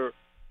Wilder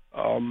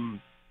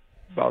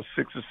about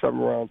 6 or 7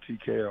 round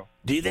TKO.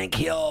 Do you think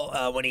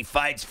he'll, when he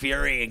fights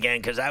Fury again,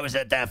 because I was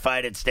at that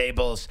fight at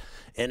Staples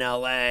in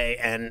L.A.,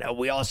 and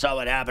we all saw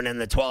what happened in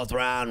the 12th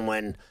round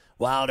when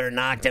Wilder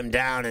knocked him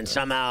down, and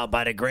somehow,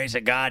 by the grace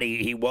of God,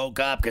 he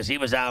woke up because he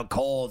was out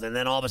cold, and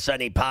then all of a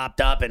sudden he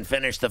popped up and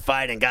finished the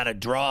fight and got a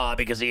draw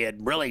because he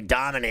had really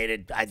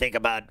dominated, I think,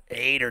 about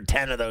 8 or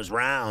 10 of those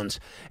rounds.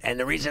 And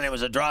the reason it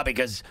was a draw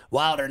because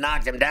Wilder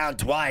knocked him down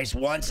twice,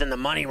 once in the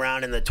money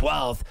round in the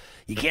 12th.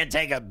 You can't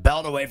take a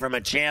belt away from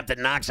a champ that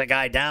knocks a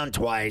guy down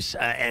twice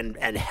and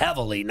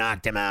heavily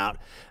knocked him out.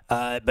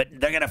 But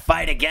they're going to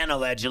fight again,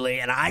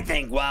 allegedly, and I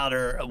think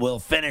Wilder will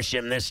finish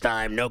him this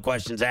time, no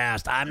questions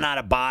asked. I'm not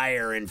a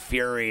buyer in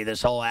Fury,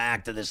 this whole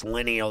act of this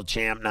lineal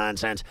champ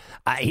nonsense.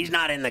 He's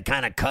not in the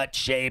kind of cut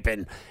shape,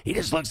 and he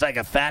just looks like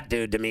a fat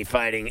dude to me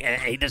fighting.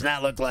 He does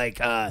not look like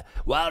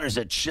Wilder's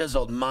a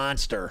chiseled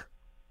monster.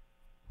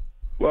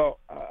 Well,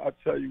 I'll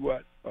tell you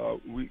what,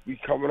 we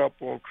coming up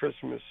on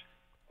Christmas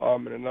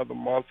in another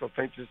month. I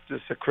think it's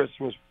just a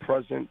Christmas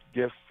present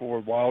gift for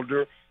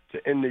Wilder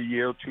to end the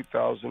year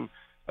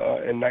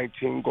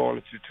 2019, going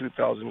into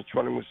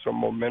 2020 with some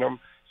momentum.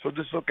 So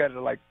just look at it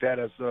like that,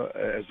 as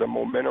a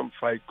momentum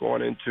fight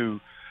going into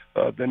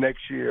the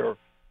next year,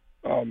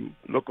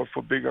 looking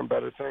for bigger and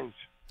better things.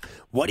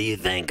 What do you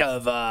think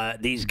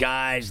of these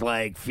guys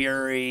like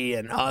Fury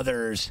and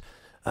others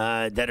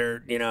that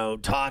are,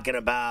 talking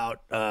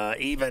about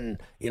even,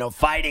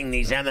 fighting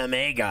these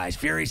MMA guys?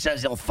 Fury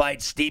says he'll fight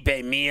Stipe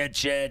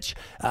Miocic.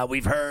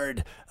 We've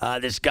heard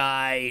this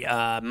guy,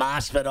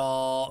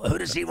 Masvidal. Who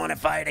does he want to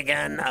fight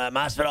again?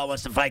 Masvidal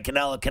wants to fight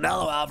Canelo.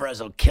 Canelo Alvarez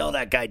will kill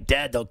that guy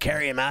dead. They'll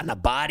carry him out in a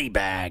body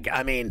bag.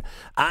 I mean,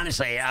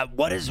 honestly,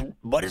 what is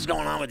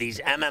going on with these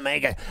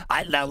MMA guys?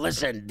 Now,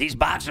 listen, these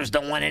boxers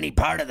don't want any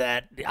part of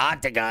that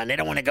octagon. They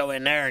don't want to go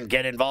in there and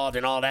get involved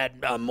in all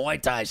that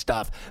Muay Thai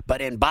stuff.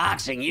 But in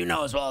boxing, you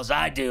know as well as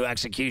I do,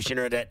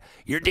 Executioner, that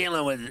you're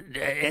dealing with,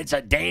 it's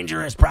a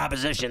dangerous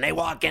proposition. They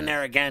walk in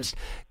there against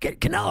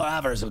Canelo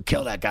Alvarez will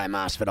kill that guy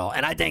Masvidal,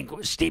 and I think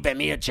Stipe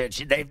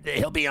Miocic,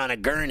 he'll be on a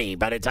gurney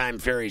by the time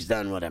Fury's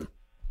done with him.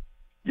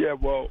 Yeah,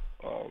 well,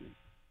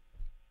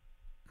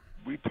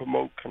 we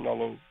promote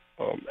Canelo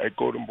at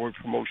Golden Boy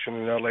Promotion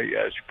in L.A.,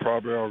 as you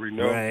probably already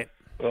know. Right.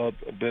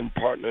 been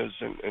partners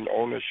in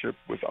ownership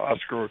with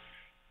Oscar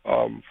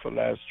for the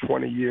last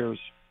 20 years.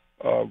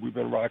 We've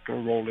been rocking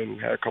and rolling,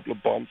 had a couple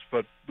of bumps,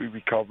 but we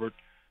recovered.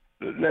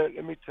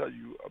 Let me tell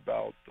you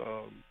about,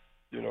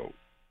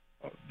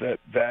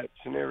 that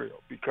scenario,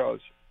 because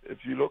if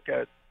you look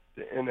at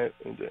the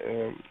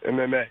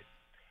MMA,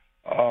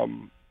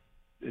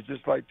 it's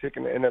just like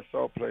taking an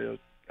NFL player,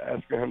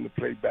 asking him to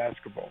play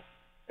basketball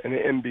in the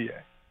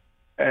NBA.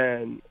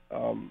 And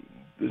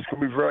this can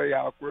be very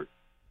awkward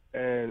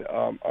and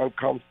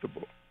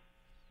uncomfortable.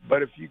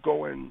 But if you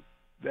go in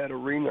that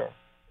arena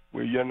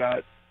where you're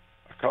not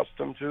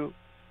accustomed to,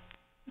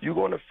 you're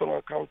going to feel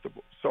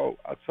uncomfortable. So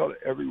I tell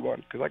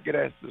everyone, because I get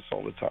asked this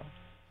all the time,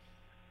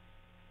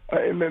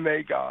 an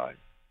MMA guy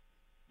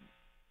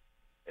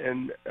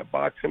in a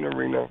boxing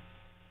arena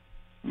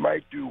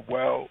might do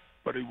well,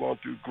 but he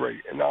won't do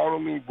great. And I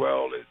don't mean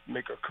well to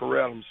make a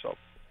career out of himself.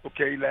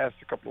 Okay, he lasts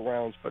a couple of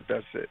rounds, but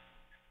that's it.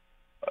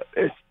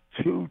 It's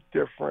two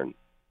different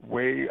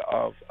way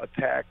of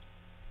attack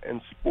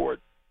and sport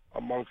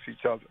amongst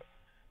each other.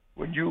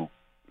 When you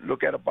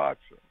look at a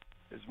boxer,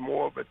 it's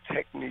more of a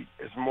technique.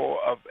 It's more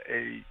of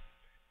a,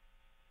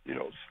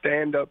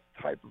 stand-up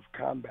type of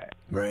combat.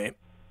 Right.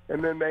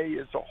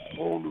 MMA is a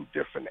whole new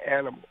different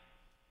animal.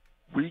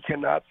 We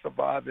cannot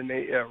survive in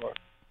their era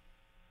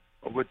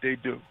of what they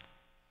do.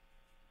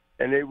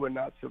 And they will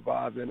not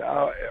survive in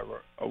our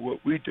era of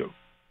what we do.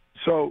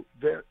 So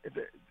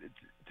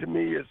to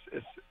me,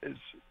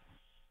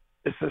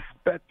 it's a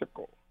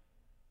spectacle.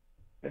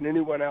 And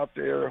anyone out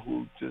there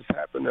who just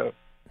happen to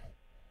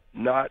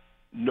not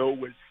know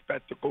what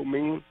spectacle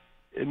means,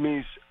 it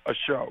means a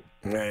show.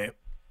 Right.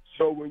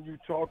 So when you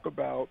talk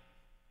about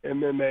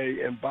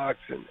MMA and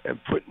boxing and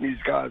putting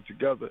these guys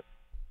together,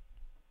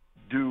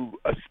 do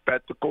a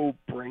spectacle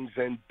brings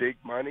in big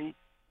money?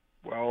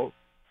 Well,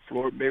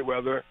 Floyd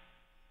Mayweather,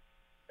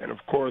 and of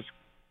course,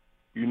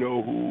 you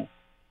know who?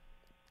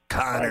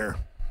 Conor.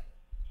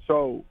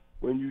 So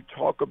when you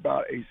talk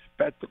about a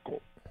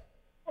spectacle,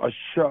 a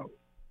show,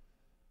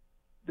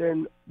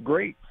 then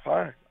great,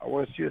 fine. I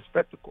want to see a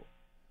spectacle.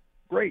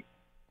 Great.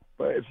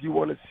 But if you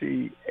want to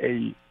see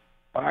a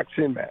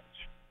boxing match,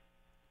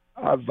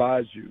 I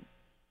advise you,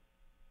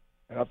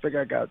 and I think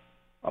I got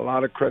a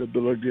lot of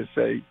credibility to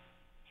say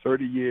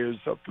 30 years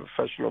of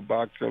professional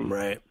boxing,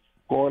 right,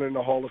 going in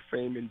the Hall of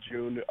Fame in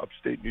June,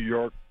 upstate New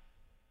York,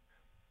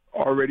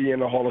 already in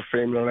the Hall of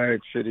Fame in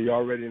Atlantic City,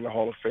 already in the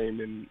Hall of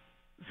Fame in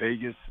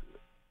Vegas.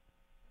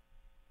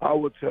 I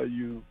will tell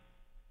you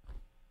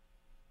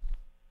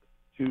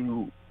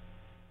to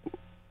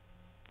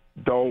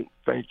don't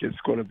think it's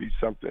going to be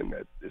something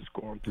that is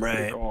going to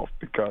take off,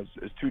 because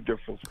it's two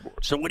different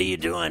sports. So what are you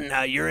doing?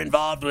 You're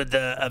involved with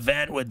the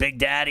event with Big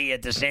Daddy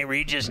at the St.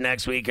 Regis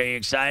next week. Are you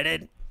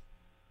excited?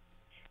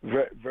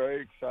 Very,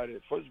 very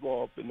excited. First of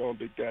all, I've been knowing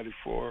Big Daddy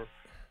for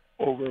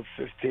over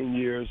 15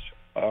 years.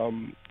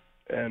 And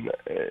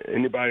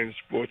anybody in the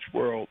sports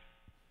world,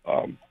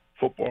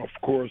 football,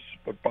 of course,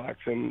 but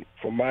boxing,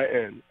 from my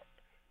end,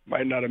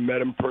 might not have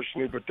met him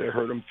personally, but they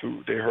heard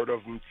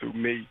of him through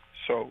me.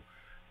 So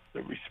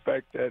the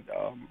respect that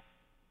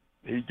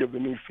he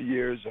given me for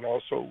years, and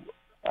also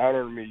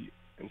honored me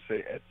in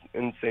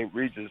St.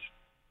 Regis,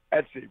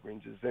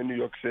 in New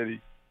York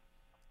City,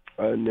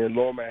 near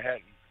Lower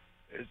Manhattan,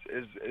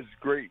 is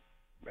great,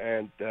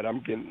 man. That I'm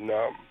getting,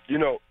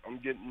 I'm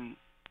getting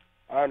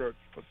honored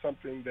for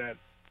something that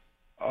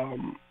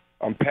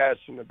I'm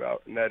passionate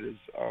about, and that is,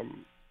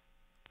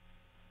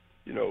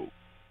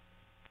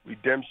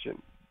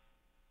 redemption,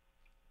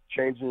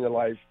 changing your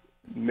life,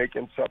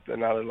 making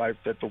something out of life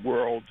that the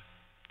world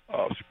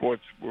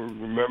sports will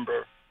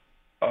remember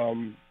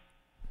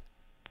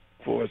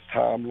for as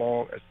time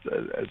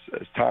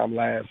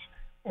lasts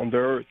on the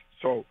earth.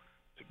 So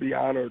to be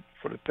honored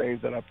for the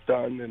things that I've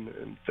done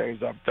and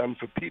things I've done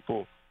for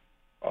people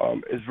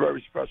is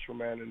very special,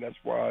 man. And that's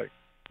why, as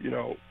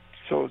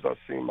soon as I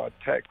seen my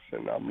text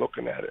and I'm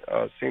looking at it,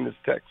 seen this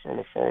text on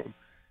the phone,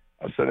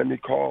 I said, let me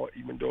call,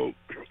 even though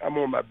I'm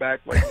on my back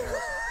right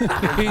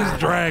now. He's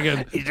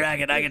dragging. He's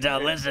dragging, I can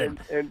tell. Listen.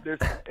 And this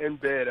in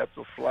bed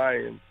after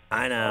flying.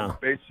 I know.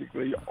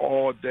 Basically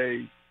all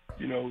day,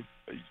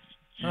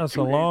 That's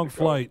a long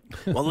flight.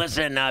 Well,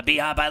 listen,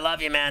 B-Hop, I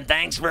love you, man.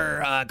 Thanks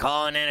for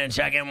calling in and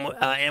checking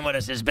in with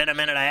us. It's been a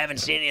minute. I haven't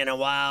seen you in a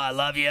while. I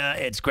love you.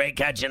 It's great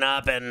catching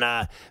up,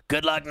 and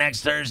good luck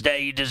next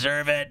Thursday. You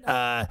deserve it.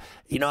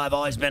 I've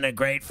always been a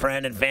great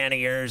friend and fan of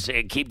yours.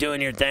 Keep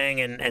doing your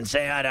thing, and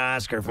say hi to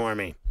Oscar for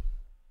me.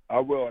 I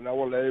will, and I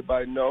want to let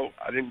everybody know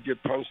I didn't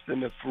get punched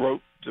in the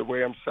throat the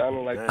way I'm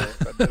sounding like this.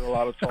 I did a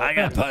lot of talking. I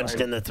got punched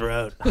in the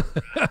throat.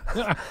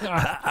 All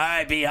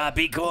right, B-Hop,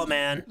 be cool,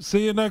 man.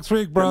 See you next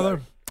week,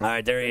 brother. All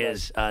right, there he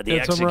is, the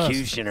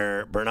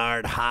executioner,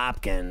 Bernard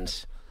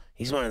Hopkins.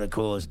 He's one of the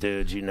coolest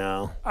dudes,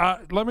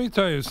 Let me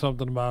tell you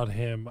something about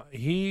him.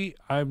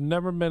 I've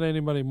never met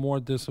anybody more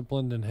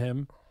disciplined than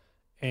him,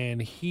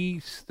 and he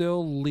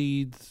still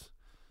leads.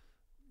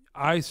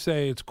 I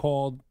say it's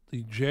called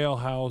the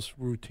jailhouse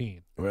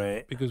routine.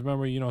 Right. Because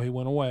remember, he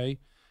went away,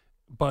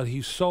 but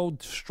he's so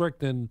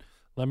strict in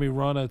Let me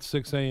run at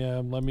 6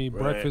 a.m. Let me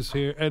breakfast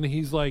here. And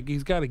he's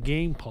got a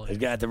game plan. He's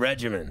got the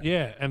regimen.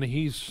 Yeah, and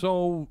he's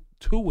so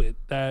to it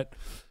that,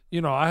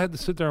 I had to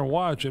sit there and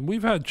watch. And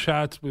we've had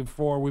chats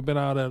before. We've been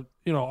out at,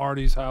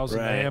 Artie's house in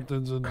the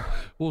Hamptons, and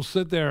we'll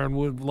sit there and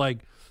he'll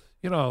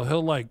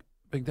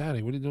Big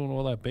Daddy, what are you doing with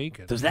all that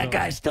bacon? Does that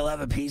guy still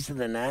have a piece of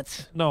the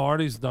Nets? No,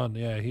 Artie's done.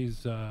 Yeah,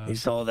 he's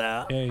sold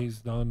out. Yeah, he's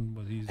done.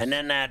 But and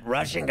then that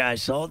Russian guy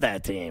sold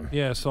that team.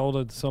 Yeah, sold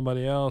it to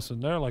somebody else,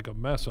 and they're like a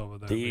mess over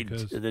there.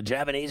 The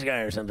Japanese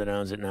guy or something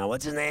owns it now.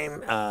 What's his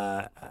name?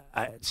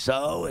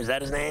 So is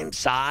that his name?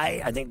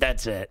 Sai? I think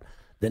that's it.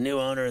 The new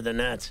owner of the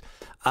Nets.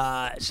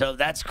 So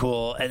that's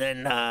cool. And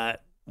then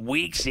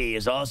Weeksy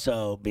is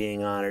also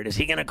being honored. Is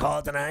he going to call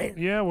it tonight?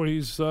 Yeah, well,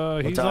 he's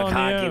talk on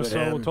hockey with so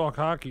him. we'll talk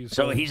hockey.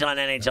 So he's on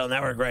NHL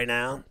Network right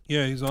now?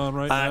 Yeah, he's on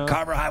right now.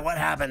 Carver High, what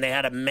happened? They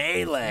had a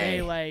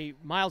melee.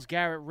 Myles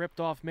Garrett ripped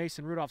off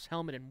Mason Rudolph's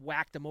helmet and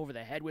whacked him over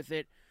the head with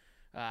it.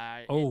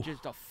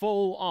 Just a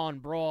full-on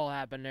brawl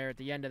happened there at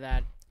the end of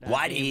that.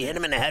 Why did he hit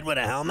him in the head with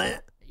a helmet?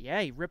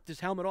 Yeah, he ripped his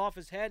helmet off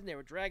his head, and they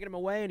were dragging him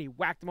away, and he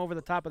whacked him over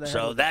the top of the head.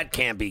 So that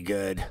can't be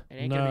good. It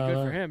ain't going to be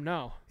good for him,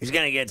 no. He's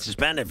going to get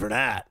suspended for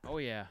that. Oh,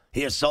 yeah.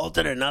 He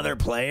assaulted another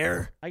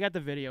player? I got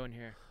the video in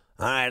here.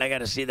 All right, I got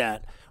to see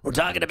that. We're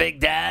talking to Big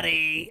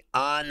Daddy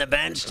on the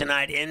bench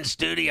tonight in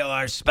studio.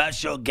 Our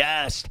special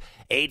guest,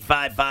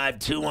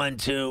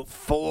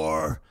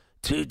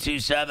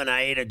 855-212-4227.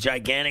 I ate a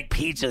gigantic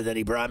pizza that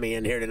he brought me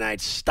in here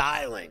tonight.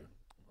 Styling.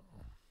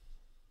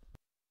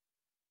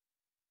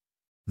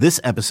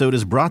 This episode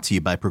is brought to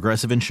you by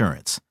Progressive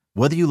Insurance.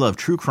 Whether you love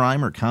true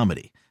crime or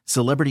comedy,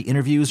 celebrity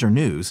interviews or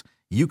news,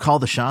 you call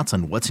the shots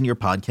on what's in your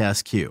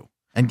podcast queue.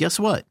 And guess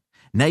what?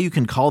 Now you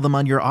can call them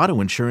on your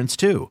auto insurance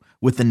too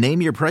with the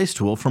Name Your Price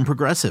tool from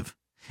Progressive.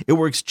 It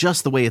works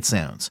just the way it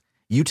sounds.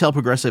 You tell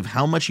Progressive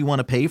how much you want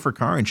to pay for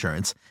car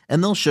insurance,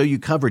 and they'll show you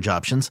coverage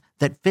options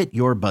that fit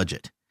your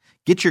budget.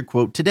 Get your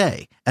quote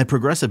today at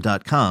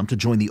Progressive.com to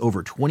join the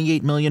over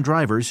 28 million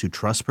drivers who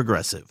trust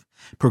Progressive.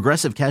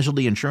 Progressive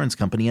Casualty Insurance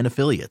Company and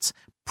Affiliates.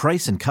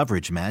 Price and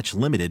coverage match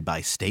limited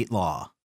by state law.